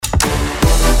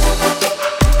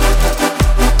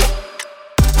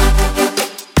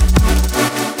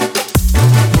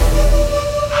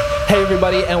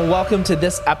everybody, and welcome to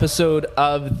this episode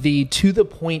of the To The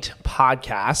Point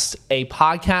podcast, a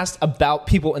podcast about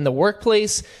people in the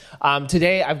workplace.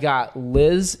 Today, I've got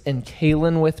Lizz and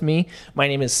Kaylin with me. My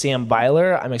name is Sam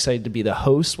Byler. I'm excited to be the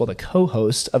host, the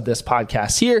co-host of this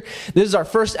podcast here. This is our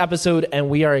first episode, and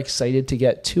we are excited to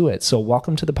get to it. So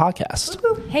welcome to the podcast.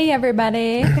 Hey,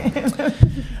 everybody.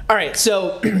 All right,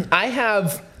 so I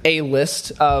have a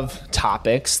list of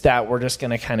topics that we're just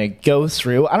going to kind of go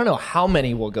through. I don't know how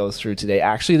many we'll go through today,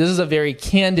 actually. This is a very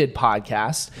candid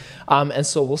podcast, and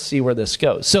so we'll see where this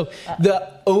goes. So the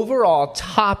overall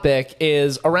topic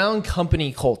is around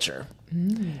company culture.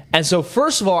 And so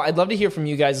first of all, I'd love to hear from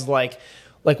you guys, like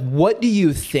what do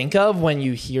you think of when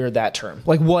you hear that term?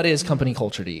 Like, what is company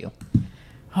culture to you?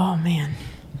 Oh, man.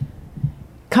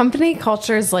 Company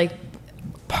culture is like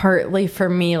partly for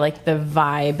me like the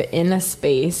vibe in a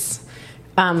space,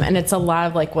 and it's a lot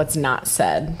of like what's not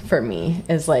said for me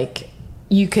is like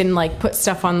you can like put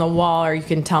stuff on the wall or you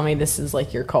can tell me this is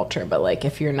like your culture, but like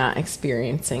if you're not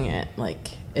experiencing it,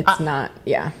 like it's not.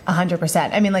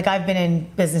 100%. I mean, like I've been in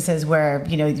businesses where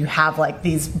you have like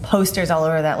these posters all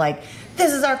over that like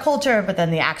this is our culture, but then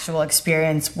the actual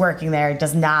experience working there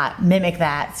does not mimic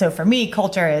that. So for me,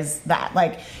 culture is that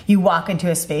like you walk into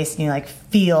a space and you like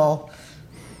feel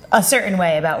a certain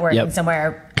way about working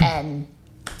somewhere, and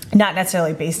not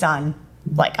necessarily based on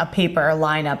like a paper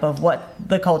lineup of what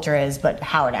the culture is, but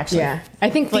how it actually I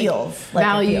think feels. Like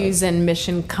values and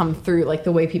mission come through like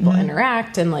the way people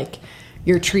interact and like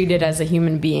you're treated as a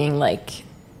human being. Like,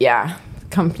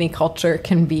 company culture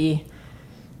can be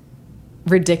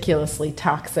ridiculously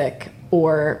toxic,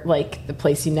 or like the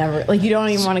place you never like you don't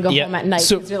even want to go home at night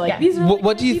because you're like these are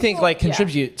what do you think like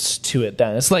contributes to it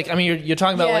then? It's like, I mean, you're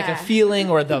talking about like a feeling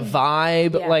or the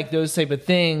vibe, like those type of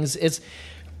things. It's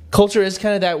culture is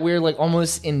kind of that weird like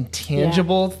almost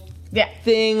intangible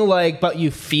thing, like, but you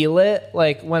feel it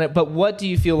like when it. But what do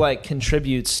you feel like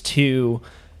contributes to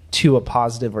a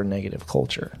positive or negative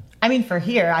culture? I mean, for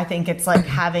here, I think it's like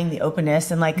having the openness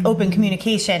and like open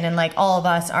communication, and like all of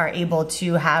us are able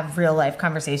to have real life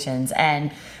conversations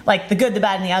and like the good, the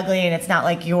bad, and the ugly. And it's not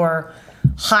like you're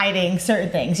hiding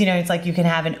certain things, it's like you can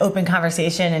have an open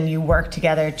conversation and you work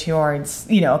together towards,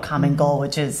 a common goal,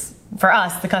 which is for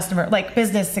us, the customer, like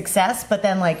business success. But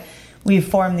then like we've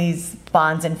formed these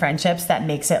bonds and friendships that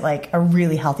makes it like a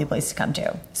really healthy place to come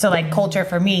to. So like culture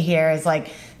for me here is like,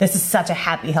 this is such a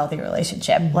happy, healthy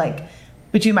relationship. Like,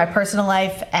 between my personal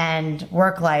life and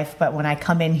work life, but when I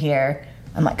come in here,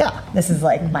 I'm like, this is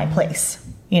like my place,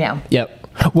 Yep.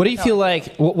 What do you feel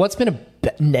like? What's been a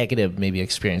negative maybe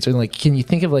experience? Or like, can you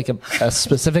think of like a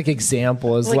specific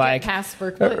example as like past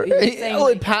work or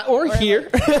here?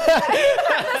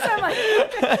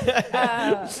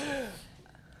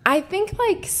 I think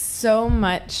like so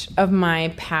much of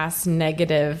my past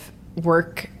negative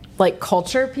work like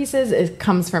culture pieces, it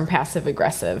comes from passive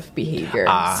aggressive behavior.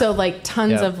 So like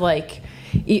tons of like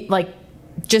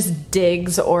just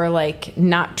digs or like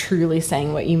not truly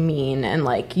saying what you mean, and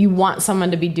like you want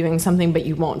someone to be doing something but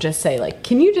you won't just say like,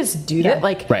 can you just do that?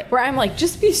 Like where I'm like,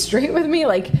 just be straight with me,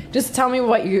 like just tell me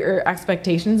what your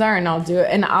expectations are and I'll do it,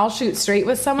 and I'll shoot straight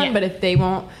with someone. But if they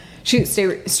won't shoot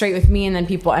straight with me, and then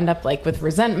people end up like with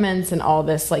resentments and all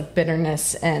this like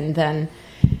bitterness, and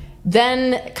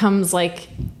then comes like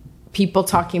people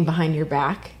talking behind your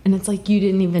back, and it's like you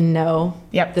didn't even know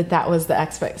that was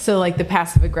the so like the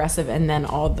passive aggressive, and then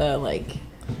all the like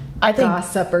I think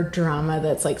gossip or drama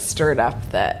that's like stirred up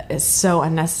that is so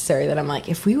unnecessary that I'm like,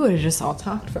 if we would have just all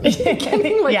talked from the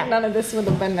beginning, like none of this would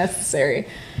have been necessary.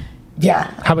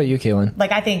 How about you, Kaylin?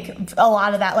 Like I think a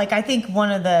lot of that, like I think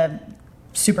one of the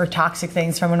super toxic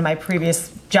things from one of my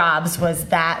previous jobs was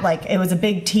that like it was a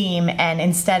big team, and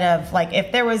instead of like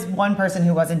if there was one person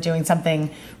who wasn't doing something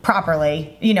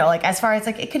properly, like as far as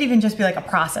like it could even just be like a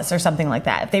process or something like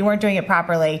that, if they weren't doing it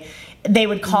properly, they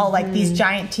would call like these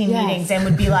giant team meetings and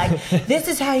would be like, this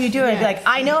is how you do it. Be like,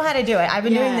 I know how to do it, I've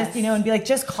been doing this, and be like,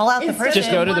 just call out the person, just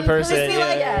go to the person, just be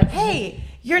like, hey,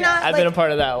 you're not. I've been a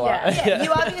part of that a lot.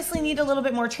 You obviously need a little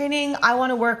bit more training. I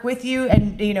want to work with you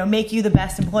and make you the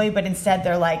best employee. But instead,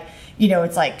 they're like,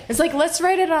 it's like let's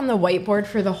write it on the whiteboard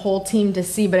for the whole team to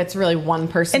see. But it's really one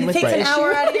person. And it takes an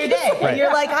hour out of your day. And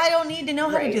you're like, I don't need to know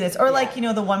how to do this. Or like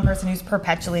the one person who's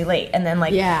perpetually late, and then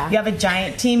like you have a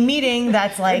giant team meeting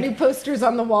that's like new posters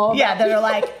on the wall. That are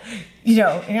like. And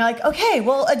you're like, okay,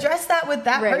 well, address that with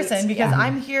that person because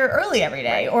I'm here early every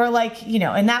day. Or like,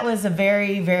 and that was a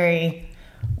very, very,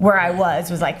 where I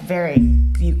was like very,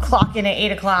 you clock in at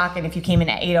 8 o'clock, and if you came in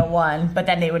at 8:01, but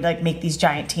then they would like make these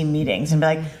giant team meetings and be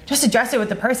like, just address it with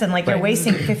the person. Like you're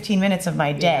wasting 15 minutes of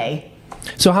my day.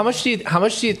 So how much do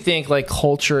you think like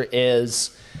culture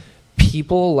is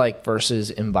people like versus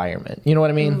environment. You know what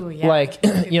I mean? Ooh, yeah. Like,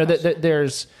 you know,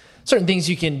 there's certain things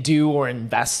you can do or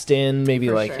invest in, maybe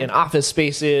For like sure. in office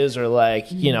spaces or like,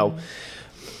 you know,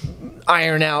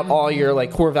 iron out all your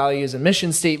like core values and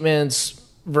mission statements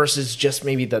versus just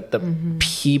maybe the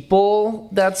people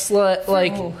that's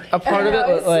like a part of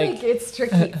it. Like it's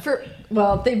tricky.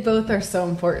 Well, they both are so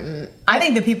important. I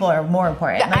think the people are more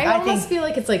important. Like, I almost feel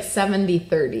like it's like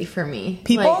 70-30 for me.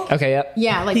 People? Like, Okay, yep.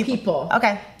 yeah, like people.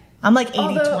 Okay. I'm like 80-20.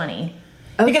 Although-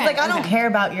 Because like I don't okay. care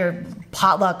about your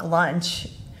potluck lunch.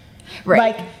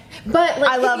 Right. Like But like,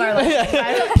 I love our lunch.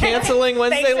 Canceling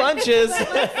Wednesday lunches. No,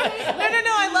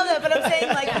 I love that. But I'm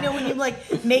saying, like, you know, when you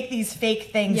like make these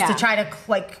fake things Yeah. to try to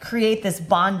like create this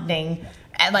bonding,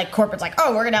 and like corporate's like,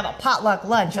 oh, we're gonna have a potluck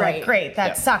lunch. You're Right. like, great, that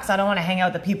Yeah. sucks. I don't want to hang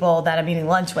out with the people that I'm eating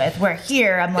lunch with. Where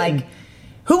here, I'm like,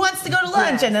 who wants to go to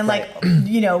lunch? Yeah, And then like,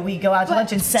 you know, we go out to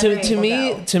lunch and seven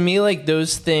to me, like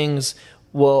those things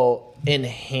will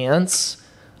enhance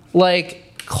like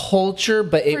culture,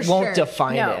 but it For won't sure.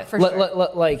 define No, it. for sure.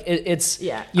 Like it's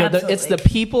Yeah. you know, it's the Absolutely.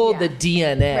 people, Yeah. the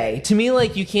DNA. Right. To me,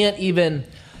 like you can't even.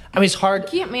 I mean, it's hard.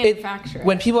 You can't manufacture it.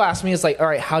 When people ask me, it's like, all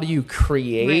right, how do you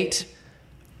create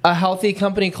a healthy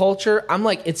company culture? I'm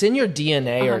like, it's in your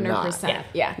DNA or not. 100%.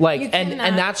 Yeah. Like, You and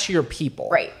cannot- that's your people.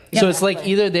 Right. So it's like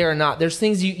Exactly. either there or not. There's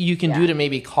things you can do Yeah. to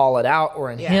maybe call it out or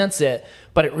enhance it,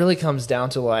 but it really comes down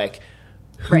to like,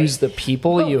 who's the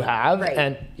people you have. Right.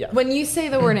 And When you say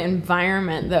the word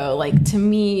environment, though, like to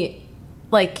me,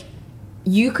 like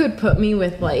you could put me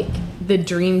with like the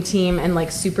dream team and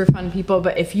like super fun people,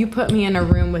 but if you put me in a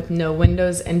room with no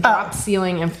windows and drop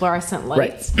ceiling and fluorescent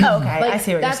lights, Oh, okay, like, I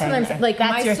see what you're that's saying. what I'm there. saying. Like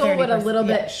That's my your soul would a 30%. little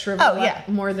Yeah. bit shrivel Oh, yeah. up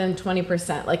more than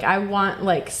 20%. Like I want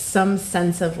like some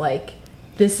sense of like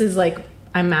this is like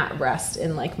I'm at rest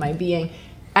in like my being.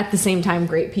 At the same time,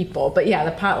 great people, but yeah,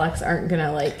 the potlucks aren't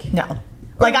gonna like. No.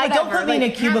 Like, I don't whatever, put me in a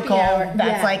like, happy cubicle hour. that's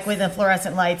Yes. like with the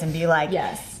fluorescent lights and be like,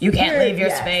 Yes. you can't You're- leave your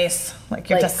yes. space. Like,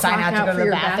 you have Like, to sign clock out to go for to the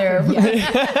your bathroom.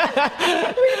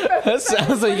 Yeah. that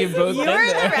sounds like you've both You been were in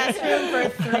the there.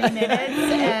 restroom for 3 minutes.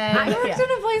 And I worked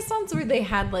in a place once where they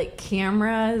had like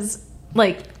cameras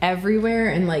like everywhere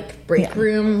and like break Yeah.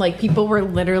 room. Like people were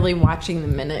literally watching the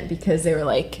minute because they were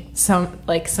like so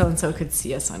and so could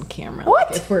see us on camera.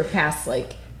 What? Like, if we're past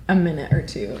like a minute or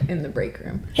two in the break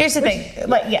room. Here's the thing,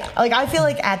 like, yeah, like I feel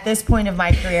like at this point of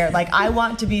my career, like I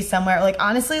want to be somewhere, like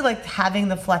honestly, like having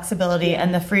the flexibility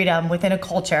and the freedom within a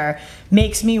culture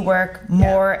makes me work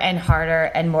more and harder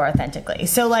and more authentically.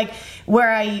 So like where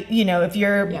I, you know, if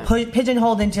you're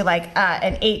pigeonholed into like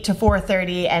an 8 to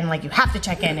 4:30 and like you have to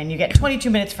check in and you get 22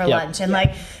 minutes for lunch and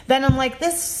like, then I'm like,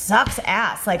 this sucks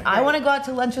ass. Like I want to go out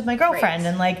to lunch with my girlfriend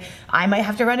and like I might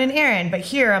have to run an errand, but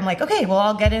here I'm like, okay, well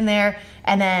I'll get in there.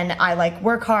 And then I like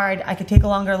work hard. I could take a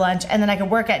longer lunch, and then I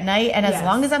could work at night. And as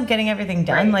long as I'm getting everything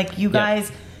done, like you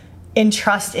guys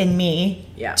entrust in me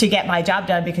to get my job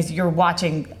done because you're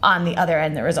watching on the other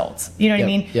end the results. You know what I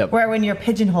mean? Where when you're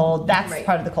pigeonholed, that's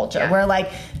part of the culture. Where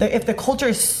like if the culture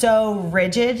is so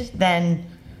rigid, then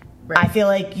I feel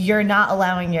like you're not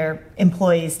allowing your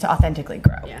employees to authentically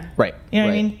grow. Right. You know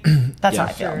what I mean? That's how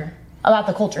I feel. Sure. About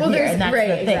the culture here, there's- and that's the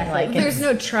thing. exactly. Like, there's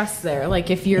no trust there. Like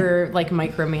if you're like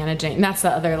micromanaging, and that's the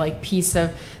other like piece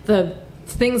of the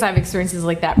things I've experienced is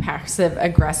like that passive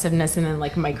aggressiveness and then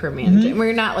like micromanaging, where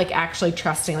you're not like actually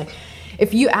trusting. Like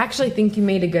if you actually think you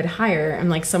made a good hire and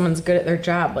like someone's good at their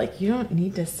job, like you don't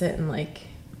need to sit and like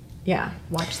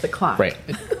watch the clock. Right.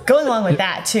 Going along with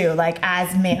that too, like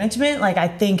as management, like I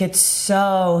think it's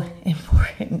so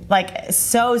important, like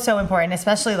so important,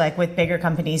 especially like with bigger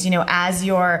companies, you know, as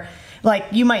you're like,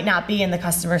 you might not be in the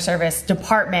customer service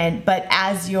department, but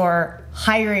as you're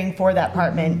hiring for that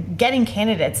department, getting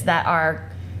candidates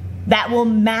that will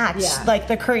match like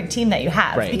the current team that you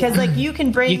have. Right. Because like you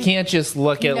can bring, You can't just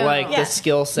look at like the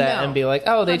skill set and be like,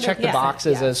 oh, they check the 100%,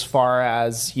 boxes as far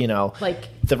as, you know, Like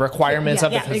the requirements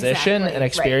of the position exactly. and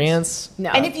experience. No.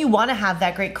 and if you want to have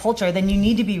that great culture, then you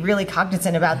need to be really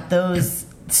cognizant about those,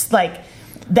 like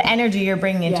the energy you're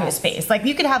bringing into a space. Like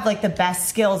you could have like the best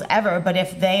skills ever, but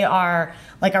if they are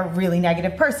like a really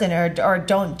negative person or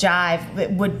don't jive,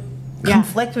 it would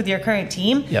conflict with your current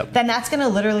team, then that's going to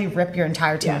literally rip your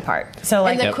entire team apart. So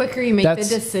like and the quicker you make the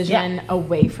decision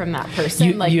away from that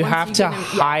person, like you once have you to get them-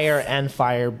 hire and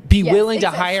fire. Be willing to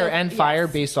exactly. hire So, and fire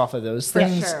based off of those For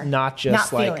things, sure. not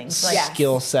just Not like feelings, like-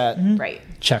 skill set right.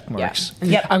 check marks.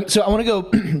 Yep. So I want to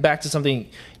go back to something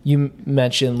you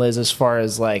mentioned, Liz, as far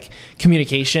as like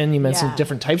communication. You mentioned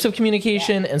different types of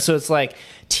communication, and so it's like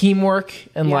teamwork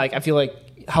and like I feel like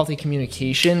healthy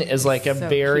communication is like a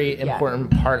very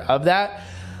important part of that.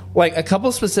 Like a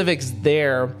couple specifics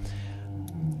there,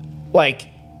 like,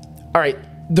 all right,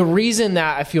 the reason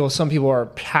that I feel some people are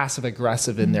passive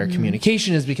aggressive in their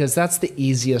communication is because that's the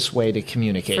easiest way to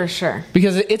communicate. For sure.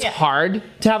 Because it's hard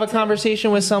to have a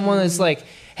conversation with someone that's like,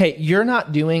 hey, you're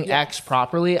not doing X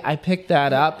properly. I picked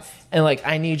that up and like,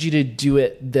 I need you to do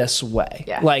it this way.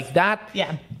 Yes. Like that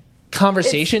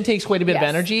conversation takes quite a bit of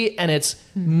energy, and it's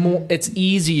more, it's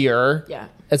easier. Yeah.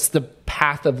 It's the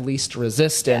path of least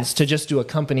resistance to just do a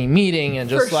company meeting and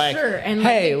just and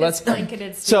hey, let's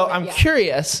blanketed so I'm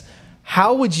curious,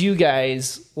 how would you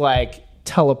guys like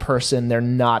tell a person they're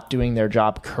not doing their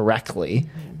job correctly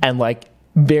and like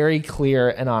very clear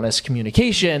and honest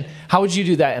communication? How would you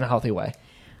do that in a healthy way?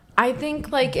 I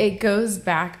think like it goes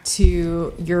back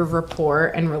to your rapport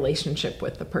and relationship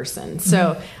with the person.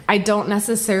 So I don't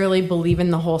necessarily believe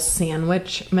in the whole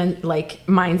sandwich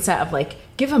mindset of like,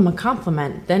 give them a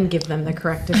compliment, then give them the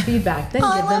corrective feedback, then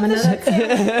give them another.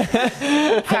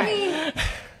 I mean,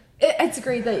 it's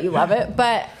great that you love it,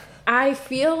 but I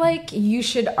feel like you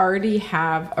should already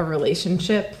have a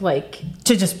relationship, like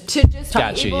to just be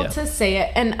able to say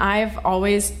it. And I've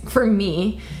always, for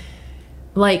me,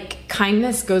 like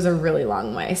kindness goes a really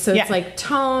long way. So it's like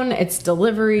tone, it's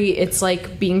delivery, it's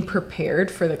like being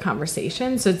prepared for the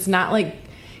conversation. So it's not like,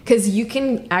 because you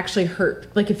can actually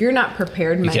hurt, like if you're not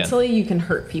prepared mentally, you can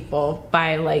hurt people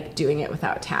by like doing it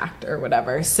without tact or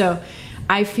whatever. So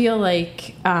I feel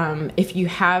like if you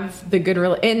have the good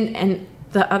and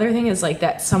the other thing is like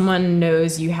that someone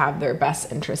knows you have their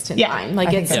best interest in mind.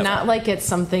 Like it's not like it's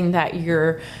something that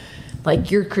you're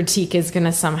like your critique is going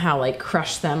to somehow like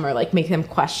crush them or like make them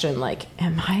question like,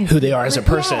 am I who they are as a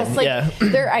person? Yes,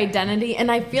 like their identity.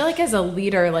 And I feel like as a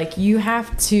leader, like you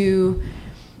have to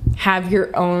have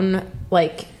your own,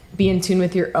 like be in tune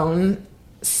with your own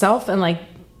self and like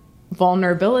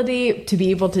vulnerability to be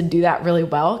able to do that really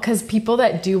well. Cause people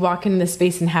that do walk into the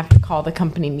space and have to call the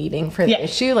company meeting for the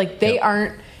issue, like they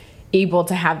aren't able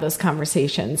to have those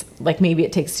conversations. Like maybe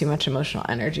it takes too much emotional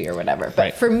energy or whatever.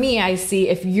 But for me, I see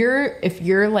if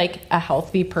you're like a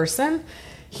healthy person,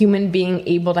 human being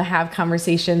able to have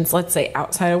conversations, let's say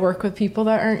outside of work with people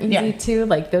that aren't easy to,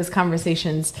 like those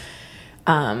conversations,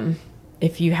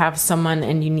 if you have someone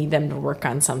and you need them to work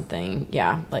on something,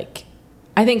 like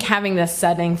I think having this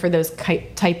setting for those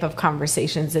type of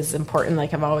conversations is important.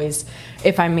 Like I've always,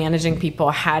 if I'm managing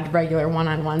people, had regular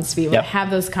one-on-ones to be able to have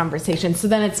those conversations. So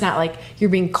then it's not like you're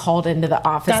being called into the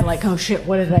office and like, oh shit,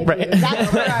 what did I do?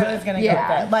 That's where I was going to go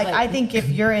with it. Like I think if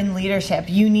you're in leadership,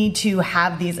 you need to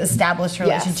have these established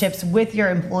relationships with your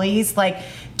employees, like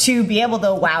to be able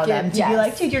to wow them, to be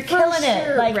like, dude, you're killing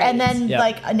it. Like, and then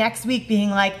like next week being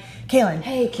like,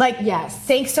 Kaylin,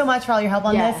 thanks so much for all your help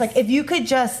on this. Like, if you could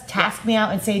just task me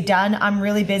out and say, done, I'm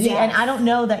really busy, and I don't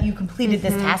know that you completed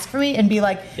this task for me, and be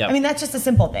like, I mean, that's just a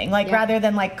simple thing. Like, rather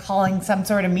than like calling some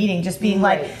sort of meeting, just being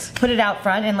like, put it out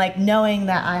front and like knowing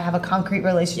that I have a concrete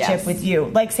relationship with you.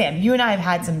 Like, Sam, you and I have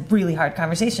had some really hard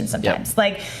conversations sometimes.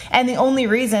 Like, and the only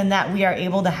reason that we are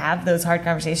able to have those hard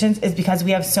conversations is because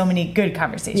we have so many good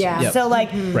conversations. So,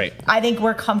 like, I think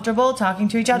we're comfortable talking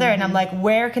to each other, and I'm like,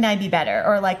 where can I be better?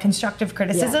 Or like, constructive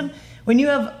criticism. When you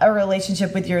have a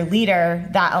relationship with your leader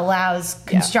that allows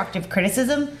constructive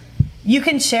criticism, you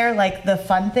can share like the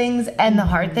fun things and the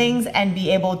hard things and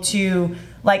be able to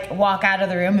like walk out of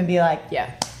the room and be like,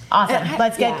 awesome,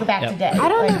 let's get back to day. I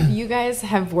don't know if you guys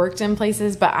have worked in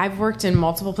places, but I've worked in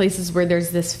multiple places where there's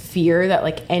this fear that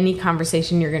like any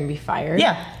conversation you're going to be fired.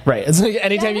 Right. It's like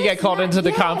anytime you get called into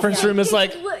the conference room, it's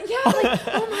like, like,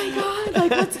 oh my God,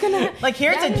 like what's going to like,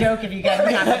 here's a joke if you get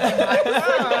a conference room. Like,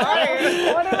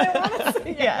 what do I want to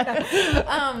say?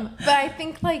 But I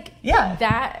think like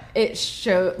that it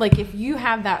shows, like if you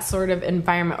have that sort of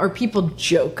environment or people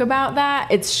joke about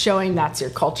that, it's showing that's your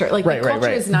culture. Like the culture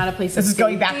is not a place of safety.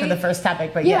 Going back to the first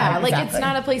topic, but like it's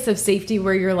not a place of safety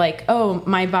where you're like, oh,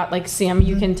 my bot, like Sam,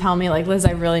 you can tell me like, Liz,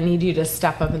 I really need you to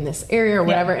step up in this area or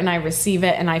whatever, and I receive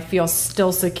it and I feel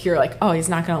still secure, like, oh, he's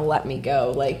not gonna let me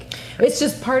go. Like it's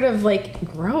just part of like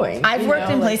growing. I've worked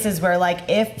in places where like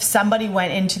if somebody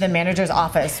went into the manager's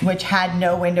office, which had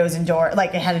no windows and door,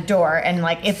 like it had a door, and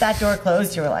like if that door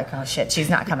closed, you were like, oh shit, she's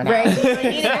not coming out.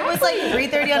 It was like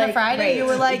 3:30 on a Friday. You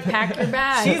were like, pack your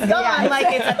bag. She's gone. Like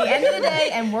it's at the end of the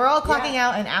day, and we're all clocking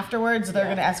out, and afterwards they're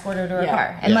gonna escort her to her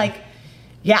car. And like,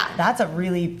 that's a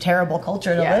really terrible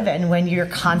culture to live in when you're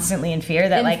constantly in fear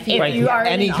that like if you are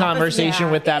any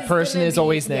conversation with that person is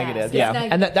always negative.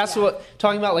 And that's what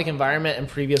talking about like environment and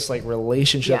previous like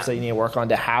relationships that you need to work on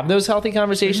to have those healthy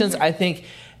conversations. I think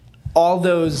all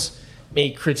those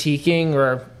critiquing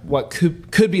or what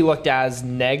could be looked as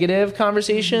negative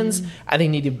conversations, I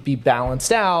think need to be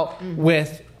balanced out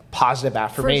with positive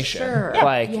affirmation. For sure.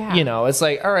 Like, you know, it's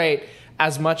like, all right,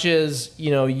 as much as,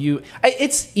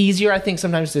 it's easier, I think,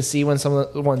 sometimes to see when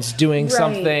someone's doing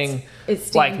something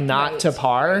like not to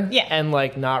par and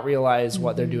like not realize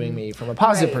what they're doing maybe from a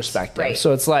positive perspective.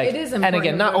 So it's like, and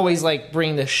again, not always like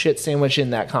bring the shit sandwich in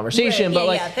that conversation, but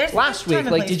like last week,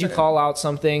 like, did you call out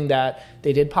something that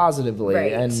they did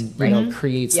positively and,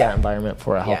 creates that environment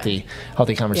for a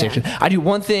healthy conversation. I do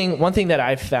one thing that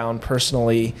I've found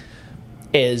personally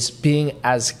is being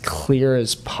as clear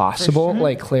as possible,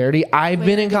 like clarity. I've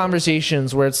been in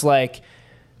conversations where it's like,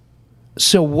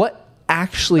 so what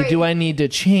actually do I need to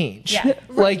change?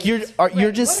 Like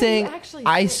you're just saying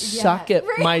I suck at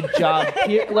my job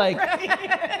here. Like,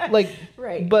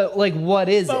 but like, what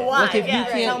is it? Why? Like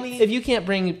if you can't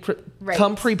bring,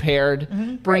 come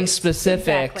prepared, bring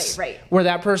specifics where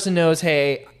that person knows,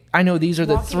 hey, I know these are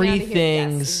the three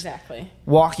things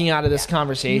walking out of this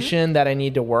conversation that I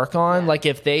need to work on. Like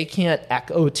if they can't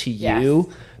echo to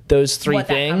you those three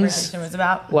things, was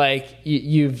about. Like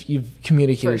you've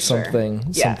communicated something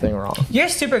wrong. You're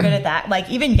super good at that. Like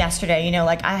even yesterday,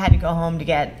 like I had to go home to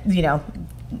get,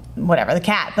 whatever, the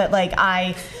cat. But like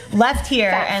I left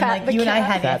here and like you and I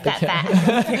had fat.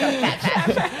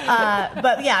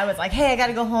 But yeah, I was like, hey, I got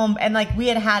to go home. And like we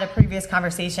had a previous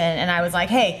conversation and I was like,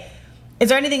 hey, is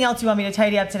there anything else you want me to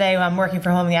tidy up today when I'm working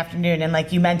from home in the afternoon? And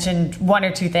like you mentioned one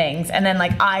or two things. And then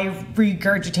like I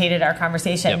regurgitated our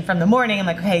conversation from the morning. I'm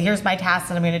like, okay, here's my task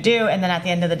that I'm going to do. And then at the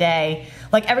end of the day,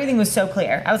 like everything was so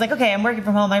clear. I was like, okay, I'm working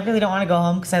from home. I really don't want to go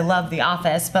home because I love the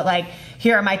office. But like,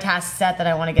 here are my tasks set that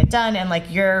I want to get done. And like,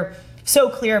 you're so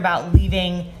clear about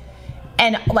leaving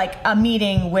and like a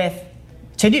meeting with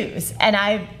to-dos. And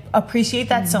I appreciate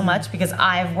that so much because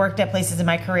I've worked at places in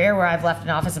my career where I've left an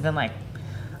office and been like,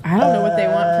 I don't know what they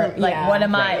want from like what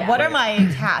am I what are my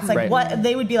tasks, like what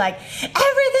they would be like, everything's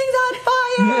on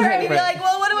fire, and you'd be like,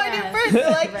 well, what do I do first? So,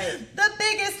 like the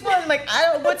biggest one, like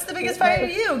what's the biggest fire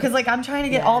to you? Because like I'm trying to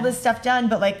get all this stuff done,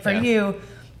 but like for you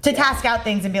to task out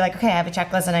things and be like, okay, I have a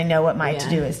checklist and I know what my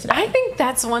to-do is today. I think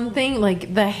that's one thing,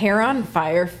 like the hair on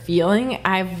fire feeling.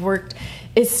 I've worked,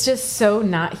 it's just so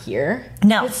not here.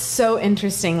 No, it's so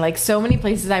interesting. Like so many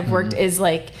places I've worked is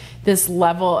like this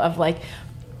level of like,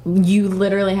 you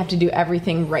literally have to do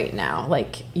everything right now.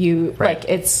 Like you, like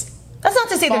it's. That's not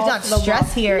to say there's not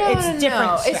stress here. No, it's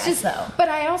different stress, it's just, though. But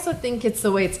I also think it's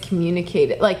the way it's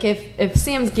communicated. Like if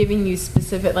Sam's giving you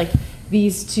specific, like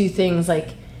these two things,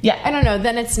 like I don't know,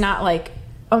 then it's not like,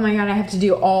 oh my god, I have to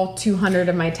do all 200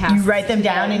 of my tasks. You write them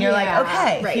down and you're like,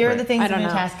 okay, here are the things I'm going to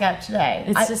task out today.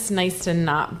 It's just nice to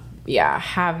not.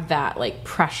 Have that like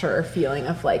pressure feeling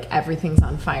of like everything's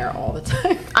on fire all the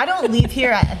time. I don't leave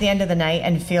here at the end of the night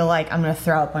and feel like I'm going to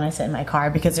throw up when I sit in my car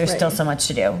because there's still so much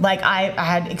to do. Like I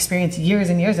had experienced years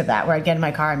and years of that where I'd get in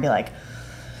my car and be like,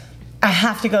 I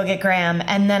have to go get Graham,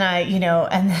 and then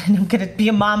and then I'm going to be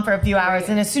a mom for a few hours,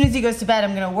 and as soon as he goes to bed,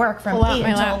 I'm going to work from 8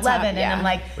 until 11, and I'm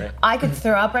like, I could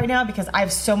throw up right now because I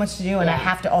have so much to do and I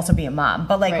have to also be a mom.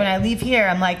 But like when I leave here,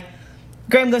 I'm like,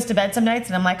 Graham goes to bed some nights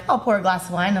and I'm like, I'll pour a glass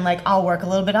of wine and like I'll work a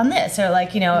little bit on this, or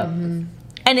like, and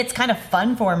it's kind of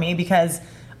fun for me because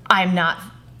I'm not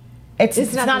it's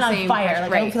not on fire.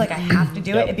 Like I don't feel like I have to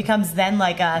do it. It becomes then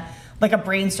like a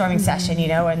brainstorming session,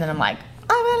 and then I'm like,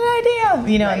 I have an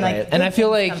idea, and like and I feel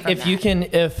like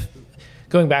if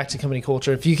going back to company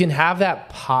culture, if you can have that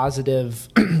positive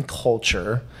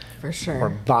culture for sure, or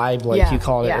vibe like you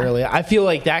called it earlier, I feel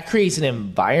like that creates an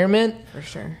environment for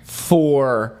sure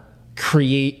for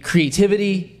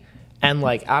creativity and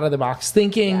like out of the box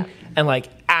thinking and like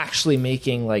actually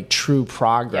making like true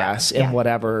progress in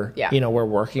whatever we're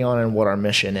working on and what our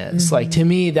mission is. Like to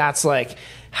me, that's like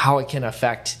how it can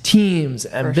affect teams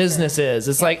and businesses.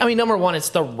 It's like, I mean, number one, it's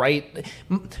the right,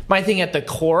 my thing at the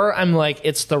core, I'm like,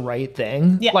 it's the right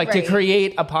thing. To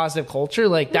create a positive culture,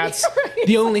 like that's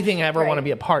the only thing I ever want to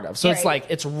be a part of. So it's like,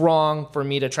 it's wrong for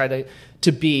me to try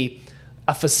to be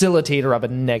a facilitator of a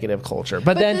negative culture.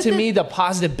 But then to me, the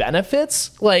positive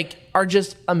benefits like are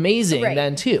just amazing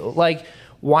then too. Like,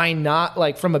 why not,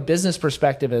 like from a business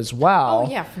perspective as well? Oh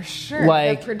yeah, for sure.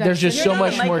 Like there's just so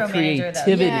much more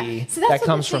creativity that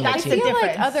comes from the team. I feel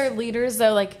like other leaders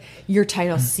though, like your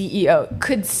title CEO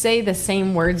could say the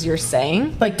same words you're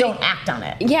saying, but don't act on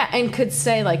it. Yeah, and could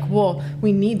say like, well,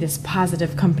 we need this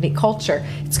positive company culture.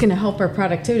 It's going to help our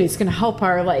productivity. It's going to help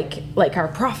our like our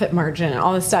profit margin and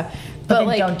all this stuff. But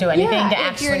like, don't do anything to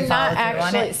actually follow through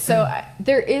on it. So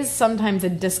there is sometimes a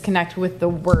disconnect with the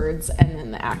words and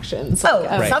then the actions.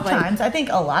 Sometimes. I think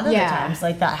a lot of the times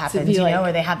like that happens,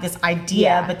 where they have this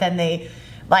idea, but then they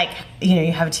like,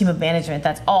 you have a team of management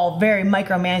that's all very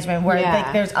micromanagement where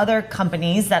like there's other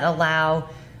companies that allow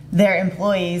their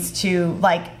employees to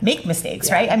like make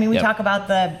mistakes, right? I mean, we talk about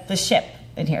the ship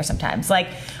in here sometimes. Like,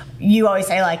 you always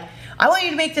say, like, I want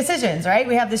you to make decisions, right?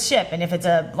 We have this ship, and if it's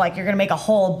you're going to make a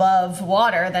hole above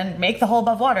water, then make the hole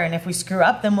above water. And if we screw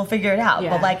up, then we'll figure it out.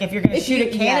 But like, if you're going to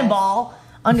shoot a cannonball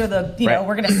under the,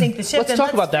 we're going to sink the ship. Let's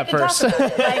talk about that first.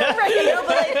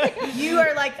 You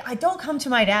are like, I don't come to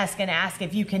my desk and ask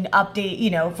if you can update,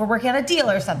 if we're working on a deal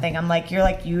or something. I'm like, you're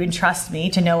like, you entrust me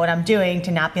to know what I'm doing,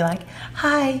 to not be like,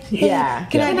 hi, hey,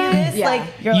 can I do this? Yeah. Like,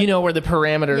 you're know where the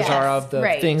parameters are of the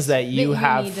things that you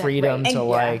have freedom to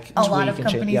like. A lot of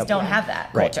companies don't have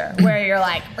that culture where you're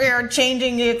like, we're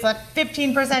changing, it's a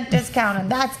 15% discount,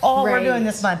 and that's all we're doing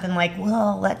this month. And like,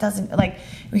 well, that doesn't, like,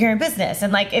 we're in business,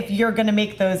 and like, if you're going to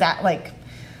make those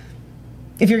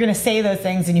if you're going to say those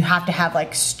things, then you have to have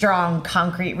like strong,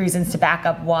 concrete reasons to back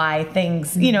up why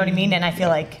things, you know what I mean? And I feel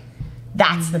like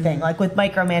that's the thing, like with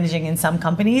micromanaging in some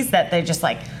companies, that they're just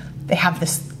like, they have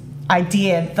this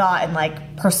idea and thought and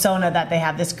like persona that they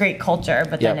have this great culture,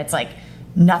 but then it's like,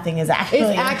 nothing is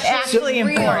actually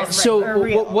important.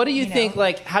 So what do you think,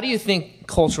 like, how do you think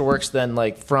culture works then?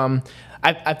 Like from,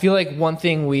 I feel like one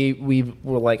thing we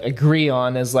will like agree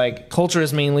on is like culture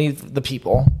is mainly the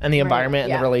people and the environment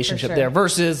and the relationship there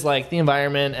versus like the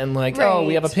environment and like, oh,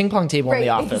 we have a ping pong table in the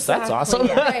office. Exactly. That's awesome.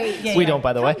 We don't,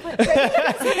 by the way.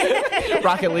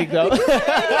 Rocket League though.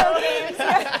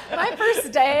 My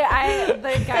first day,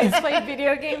 the guys played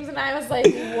video games, and I was like,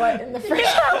 "What in the frick?"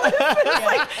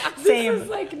 This is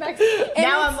like next.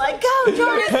 Now I'm like, "Go,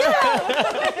 Jordan, go!"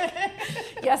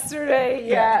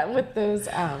 Yesterday, with those,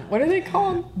 what are they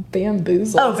called?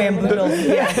 Bamboozles. Oh,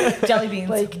 bamboozles. Jelly beans.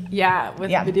 Like,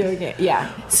 with video game.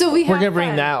 Yeah. So we're gonna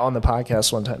bring that on the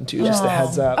podcast one time too. Just a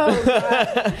heads up.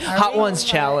 Hot Ones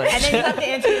challenge. And then you have to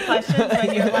answer your questions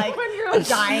when you're like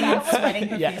dying and sweating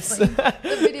profusely.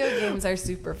 The video games are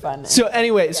super fun. So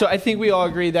anyway, so I think we all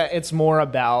agree that it's more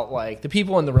about like the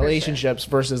people and the relationships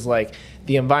versus like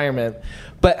the environment.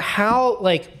 But how,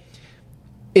 like,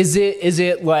 is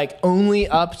it like only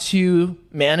up to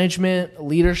management,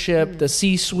 leadership, the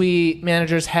C-suite,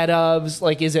 managers, head ofs?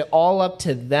 Like, is it all up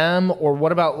to them, or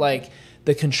what about like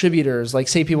the contributors? Like,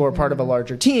 say people are part of a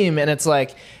larger team and it's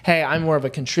like, hey, I'm more of a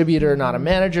contributor, not a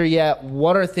manager yet.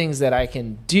 What are things that I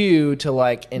can do to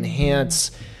like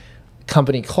enhance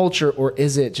company culture, or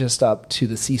is it just up to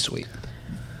the C-suite?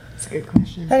 That's a good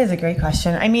question. That is a great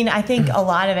question. I mean, I think a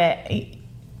lot of it,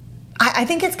 I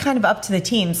think it's kind of up to the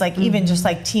teams, like even just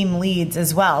like team leads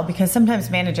as well, because sometimes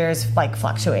managers like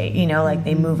fluctuate, like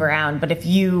they move around. But if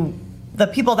the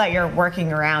people that you're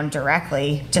working around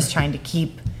directly, just trying to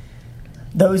keep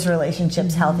those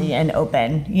relationships healthy and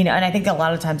open, and I think a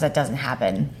lot of times that doesn't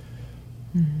happen.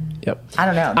 Yep. I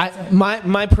don't know.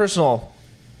 My personal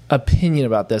opinion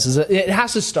about this is that it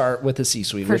has to start with the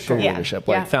C-suite, with the leadership,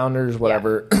 like founders,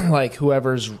 whatever, like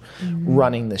whoever's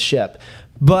running the ship.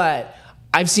 But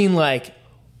I've seen like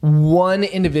one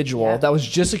individual that was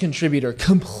just a contributor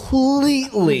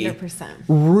completely 100%.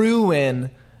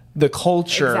 Ruin the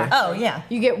culture. Exactly. Oh yeah,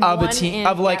 you get of one a team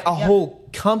of like a whole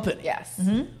company. Yes.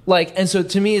 Like, and so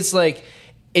to me, it's like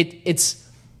it's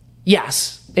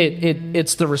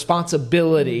the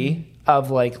responsibility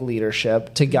of like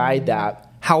leadership to guide that.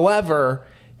 However,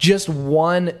 just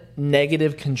one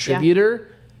negative contributor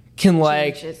can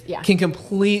can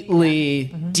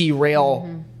completely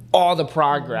derail all the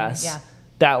progress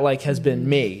that like has been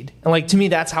made. And like, to me,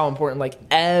 that's how important like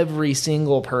every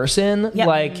single person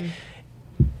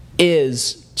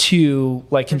is to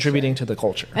like contributing to the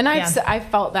culture. And I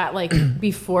felt that like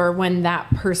before, when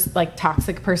that person, like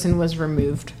toxic person, was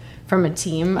removed from a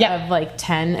team of like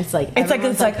 10, it's like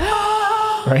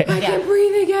right? I can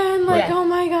breathe again. Like, oh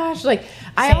my gosh. Like,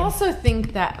 I also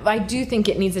think that, I do think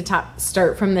it needs to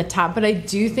start from the top, but I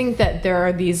do think that there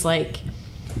are these like,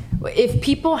 if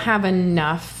people have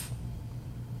enough,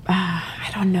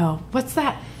 I don't know, what's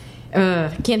that?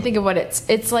 I can't think of what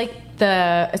it's like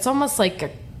it's almost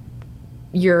like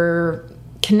your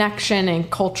connection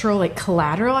and cultural like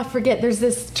collateral. I forget, there's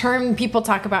this term people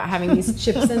talk about, having these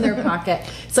chips in their pocket.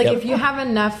 It's like if you have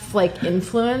enough like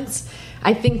influence,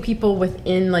 I think people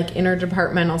within like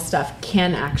interdepartmental stuff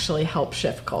can actually help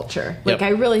shift culture. Like I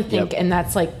really think, and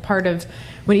that's like part of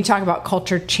when you talk about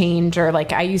culture change, or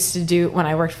like I used to do when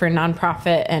I worked for a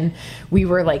nonprofit and we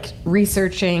were like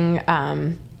researching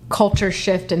culture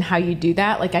shift and how you do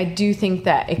that. Like I do think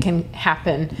that it can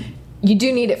happen. You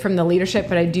do need it from the leadership,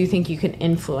 but I do think you can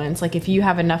influence. Like if you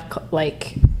have enough,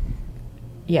 kind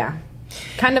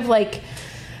of like,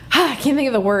 I can't think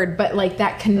of the word, but like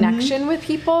that connection with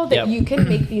people, that you can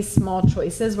make these small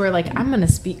choices where like, I'm going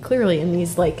to speak clearly in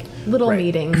these like little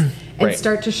meetings and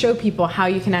start to show people how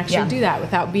you can actually do that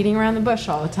without beating around the bush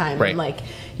all the time. And like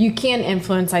you can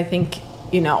influence, I think,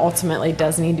 ultimately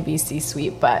does need to be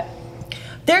C-suite, but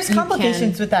there's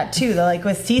complications with that too. Though, like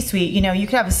with C-suite, you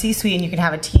could have a C-suite and you could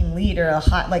have a team lead or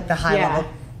the high level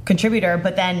contributor.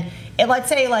 But then, let's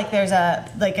say like there's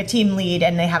a team lead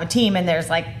and they have a team and there's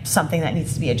like something that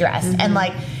needs to be addressed. And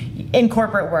like in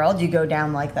corporate world, you go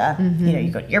down like the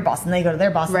you go to your boss and they go to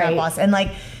their boss and their boss, and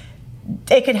like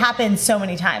it could happen so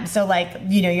many times. So like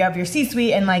you have your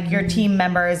C-suite and like your team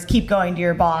members keep going to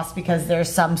your boss because there's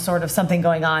some sort of something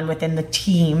going on within the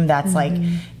team that's like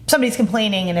somebody's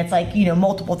complaining and it's like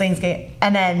multiple things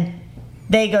and then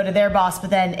they go to their boss, but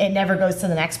then it never goes to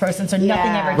the next person, so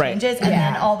nothing ever changes. And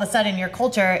then all of a sudden your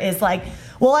culture is like,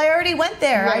 well, I already went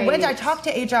there. I talked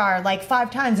to HR like 5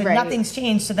 times and nothing's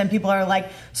changed. So then people are like,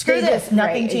 screw this.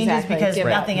 Nothing changes because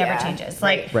nothing ever changes.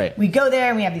 Like we go there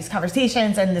and we have these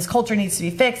conversations and this culture needs to be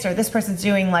fixed, or this person's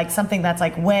doing like something that's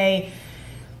like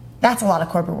that's a lot of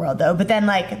corporate world though. But then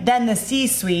then the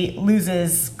C-suite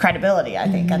loses credibility, I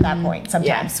think, at that point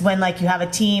sometimes when like you have a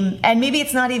team and maybe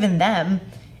it's not even them,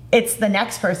 it's the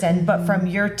next person, but from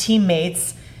your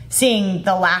teammates seeing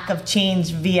the lack of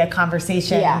change via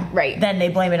conversation, then they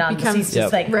blame it on the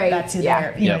C-suite. That's who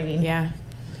they're, you know what I mean? Yeah.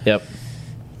 Yep.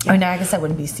 Oh, no, I guess that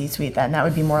wouldn't be C-suite then. That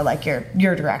would be more like your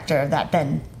director that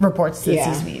then reports to the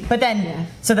C-suite. But then,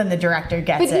 so then the director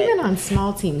gets it. But even on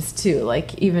small teams too,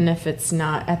 like even if it's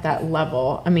not at that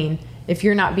level, I mean, if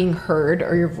you're not being heard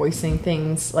or you're voicing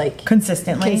things like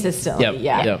consistently, it's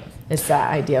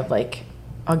that idea of like,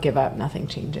 I'll give up, nothing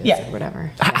changes or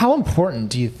whatever. How important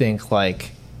do you think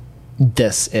like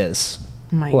this is?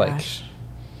 Oh my gosh.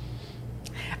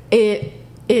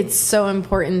 It's so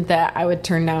important that I would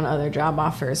turn down other job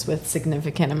offers with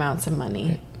significant amounts of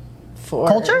money for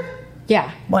culture.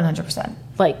 Yeah, 100%.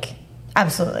 Like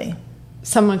absolutely,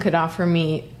 someone could offer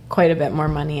me quite a bit more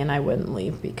money and I wouldn't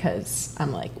leave because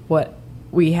I'm like, what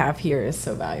we have here is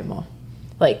so valuable.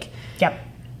 Like,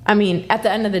 I mean, at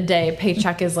the end of the day,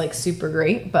 paycheck is like super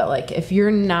great, but like if you're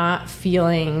not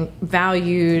feeling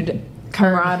valued,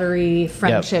 camaraderie,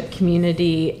 friendship,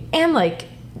 community, and like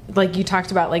you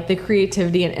talked about, like the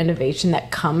creativity and innovation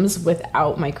that comes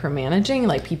without micromanaging,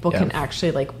 like people can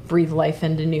actually like breathe life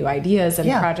into new ideas and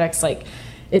projects. Like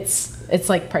it's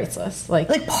like priceless.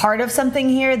 Like part of something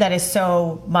here that is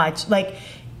so much like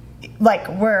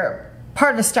we're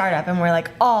part of a startup and we're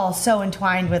like all so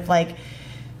entwined with like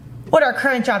what our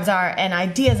current jobs are and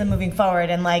ideas and moving forward.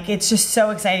 And like, it's just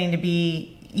so exciting to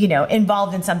be,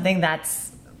 involved in something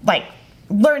that's like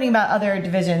learning about other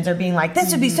divisions or being like,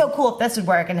 this would be so cool if this would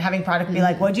work, and having product be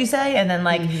like, what'd you say? And then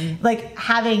like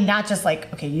having not just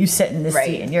like, okay, you sit in this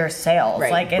seat and you're sales.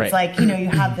 Like it's like, you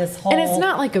have this whole, and it's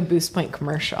not like a Boost Point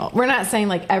commercial. We're not saying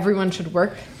like everyone should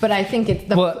work, but I think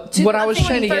it's what I was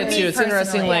trying to get to, it's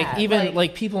interesting, like even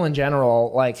like people in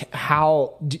general, like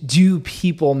how do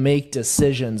people make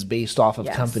decisions based off of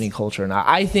company culture? And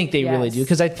I think they really do,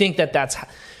 because I think that's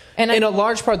and in a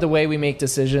large part the way we make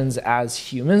decisions as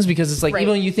humans, because it's like even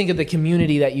when you think of the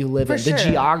community that you live in, the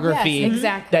geography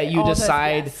that you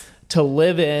decide to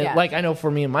live in, like I know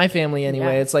for me and my family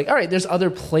anyway, it's like, all right, there's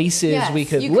other places we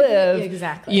could live,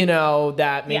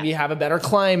 that maybe have a better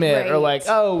climate, or like,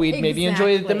 oh, we'd maybe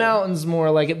enjoy the mountains more,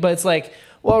 like it, but it's like,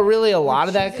 well, really, a lot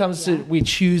of that comes to we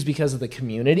choose because of the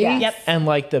community and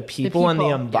like the people and the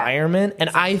environment.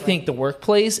 And I think the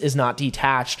workplace is not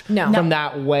detached from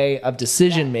that way of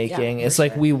decision making. It's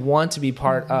like we want to be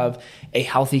part of a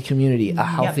healthy community, a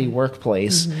healthy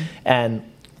workplace, and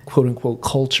quote unquote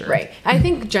culture. Right. I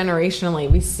think generationally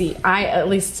we see,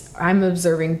 I'm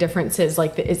observing differences.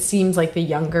 Like it seems like the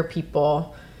younger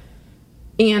people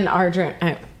and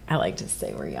I like to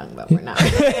say we're young, but we're not.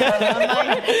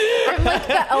 I'm like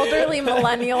the elderly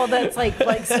millennial that's like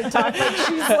likes to talk like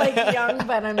she's like young,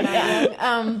 but I'm not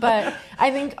young. But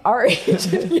I think our age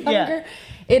and younger,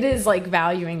 it is like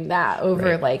valuing that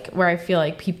over like where I feel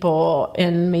like people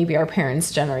in maybe our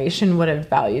parents' generation would have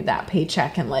valued that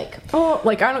paycheck and like, oh,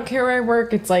 like I don't care where I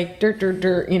work. It's like dirt,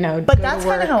 But that's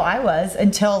kind of how I was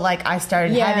until like I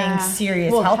started having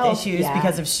serious health issues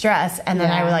because of stress, and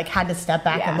then I like had to step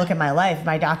back and look at my life.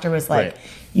 My doctor was like,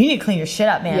 "You need to clean your shit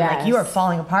up, man. Like you are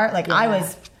falling apart." Like I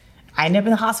ended up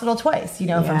in the hospital twice,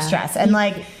 from stress, and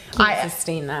like I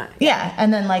sustain that. Yeah,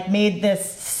 and then like made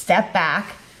this step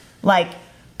back, like.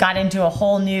 Got into a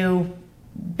whole new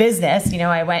business.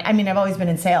 I've always been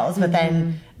in sales, but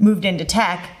then moved into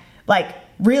tech, like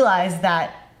realized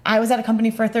that I was at a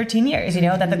company for 13 years,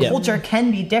 that the culture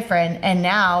can be different. And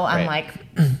now I'm like,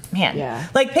 man,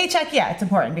 like paycheck. It's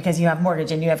important because you have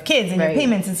mortgage and you have kids and your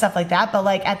payments and stuff like that. But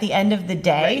like at the end of the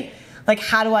day, like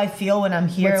how do I feel when I'm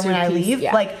here and when I leave?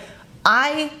 Like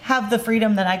I have the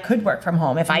freedom that I could work from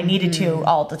home if I needed to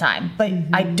all the time, but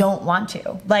I don't want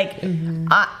to. Like,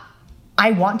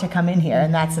 I want to come in here,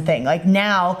 and that's the thing. Like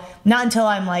now, not until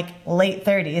I'm like late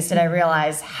 30s did I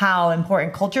realize how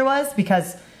important culture was,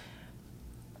 because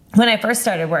when I first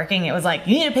started working, it was like,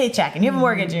 you need a paycheck and you have a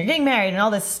mortgage and you're getting married and all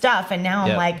this stuff. And now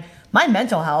I'm like, my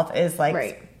mental health is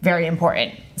like very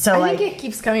important. So I think it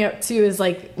keeps coming up too is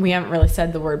like, we haven't really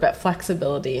said the word, but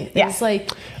flexibility. Yeah. It's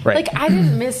like I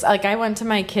didn't miss, like I went to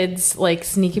my kids like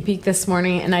sneaky peek this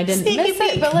morning and I didn't miss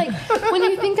it. But like when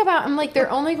you think about, I'm like, they're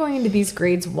only going into these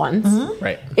grades once.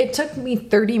 Right. It took me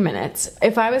 30 minutes.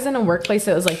 If I was in a workplace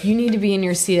that was like, you need to be in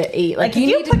your seat at 8. Like you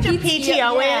need put to your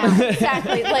PTO in.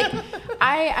 Exactly. Like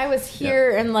I was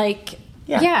here and like,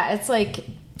 it's like,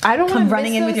 I don't come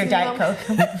running in with your Diet Coke.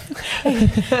 I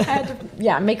had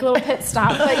to, make a little pit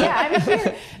stop. But I'm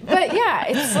here. But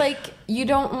it's like you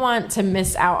don't want to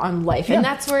miss out on life. And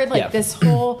that's where like this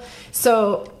whole,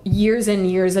 so years and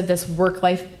years of this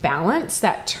work-life balance,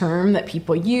 that term that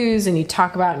people use and you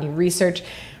talk about and you research,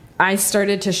 I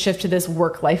started to shift to this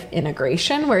work-life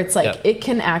integration where it's like you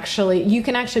can actually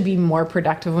be more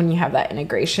productive when you have that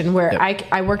integration where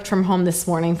I worked from home this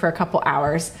morning for a couple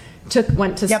hours,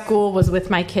 went to school, was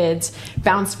with my kids,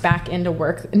 bounced back into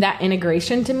work. And that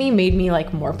integration to me made me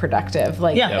like more productive,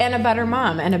 and a better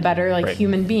mom and a better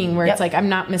human being where it's like, I'm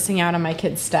not missing out on my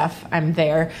kids' stuff. I'm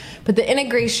there. But the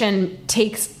integration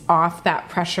takes off that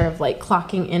pressure of like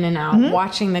clocking in and out,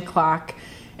 watching the clock.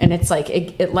 And it's like,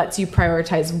 it lets you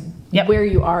prioritize where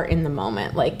you are in the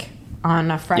moment. Like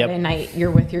on a Friday night, you're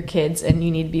with your kids and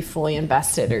you need to be fully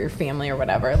invested, or your family or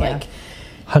whatever. Like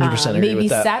 100% agree with that. Maybe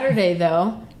Saturday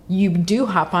though, you do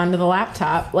hop onto the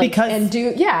laptop but because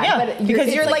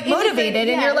you're like motivated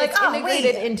and you're like,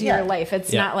 integrated into your life.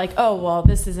 It's not like, oh, well,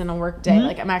 this isn't a work day.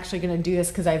 Like I'm actually going to do this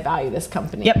because I value this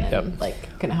company and like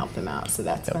going to help them out. So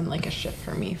that's been like a shift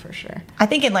for me for sure. I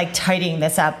think in like tidying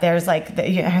this up, there's like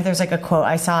there's like a quote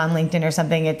I saw on LinkedIn or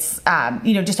something. It's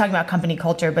just talking about company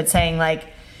culture, but saying like,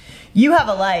 you have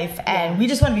a life and we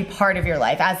just want to be part of your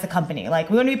life as the company. Like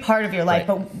we want to be part of your life,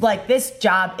 but like this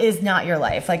job is not your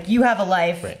life. Like you have a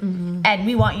life and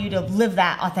we want you to live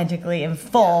that authentically and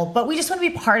full, but we just want to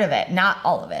be part of it, not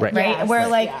all of it. Right. Yes, where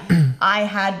like I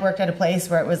had worked at a place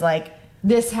where it was like,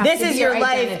 this is your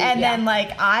life. And then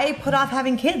like I put off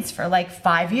having kids for like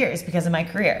 5 years because of my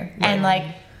career. And like,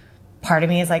 part of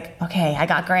me is like, okay, I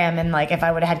got Graham, and like if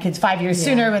I would have had kids 5 years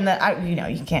sooner, when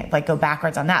you can't like go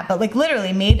backwards on that, but like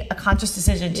literally made a conscious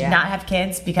decision to not have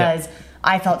kids because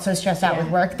I felt so stressed out with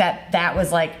work that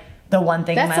was like the one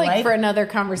thing in my life. That's like for another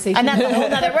conversation. And that's a whole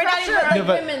nother. We're not even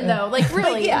like women though, like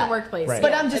really in the workplace. Right.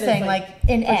 But I'm just saying, like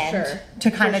in end to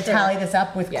kind of tally this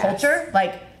up with culture,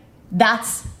 like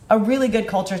that's a really good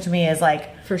culture to me is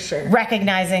like for sure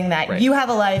recognizing that you have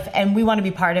a life and we want to be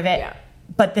part of it. Yeah.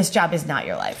 But this job is not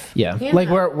your life. Yeah. Like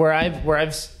where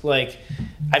I've like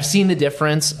I've seen the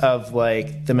difference of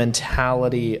like the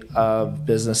mentality of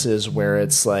businesses where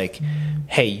it's like,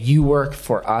 hey, you work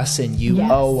for us and you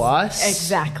owe us.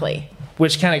 Exactly.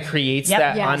 Which kind of creates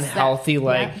that unhealthy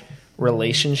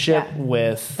relationship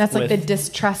with that's like the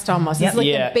distrust almost. It's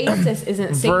like the basis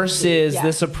isn't safety. Versus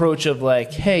this approach of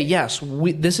like, hey, yes,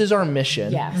 this is our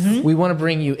mission. Yes. We want to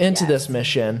bring you into this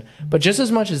mission, but just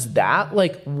as much as that,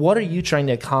 like, what are you trying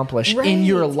to accomplish in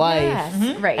your life?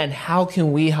 Yes. Right. And how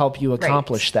can we help you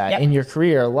accomplish that in your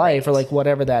career or life or like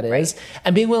whatever that is?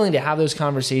 And being willing to have those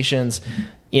conversations,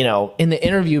 in the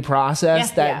interview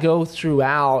process that go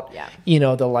throughout,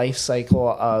 the life cycle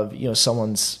of,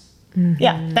 someone's.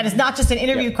 That is not just an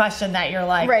interview question that you're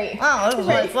like, oh, this is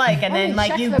what it's like, and then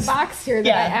like you check the box here that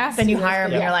I asked. Then you hire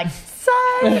them, and you're like,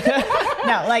 son.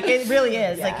 No, like it really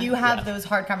is. Like you have those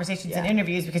hard conversations in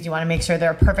interviews because you want to make sure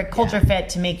they're a perfect culture fit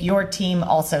to make your team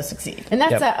also succeed. And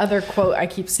that's that other quote I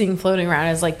keep seeing floating around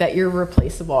is like that you're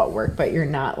replaceable at work, but you're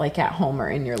not like at home or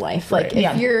in your life. Like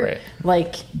if you're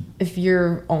like if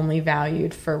you're only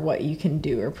valued for what you can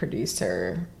do or produce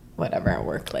or whatever at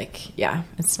work, like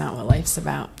it's not what life's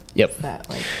about. That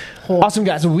like awesome,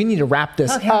 guys. Well, we need to wrap this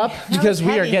up because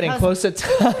we are getting close to time.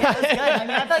 That was good. I mean,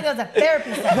 I felt like that was a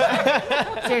therapy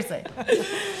session. Seriously,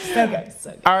 so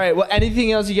good. All right. Well,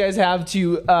 anything else you guys have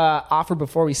to offer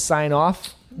before we sign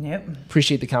off? Nope.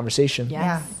 Appreciate the conversation.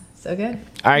 Yeah. So good.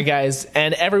 All right, guys,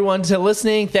 and everyone to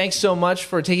listening. Thanks so much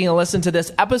for taking a listen to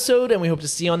this episode, and we hope to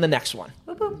see you on the next one.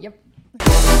 Yep.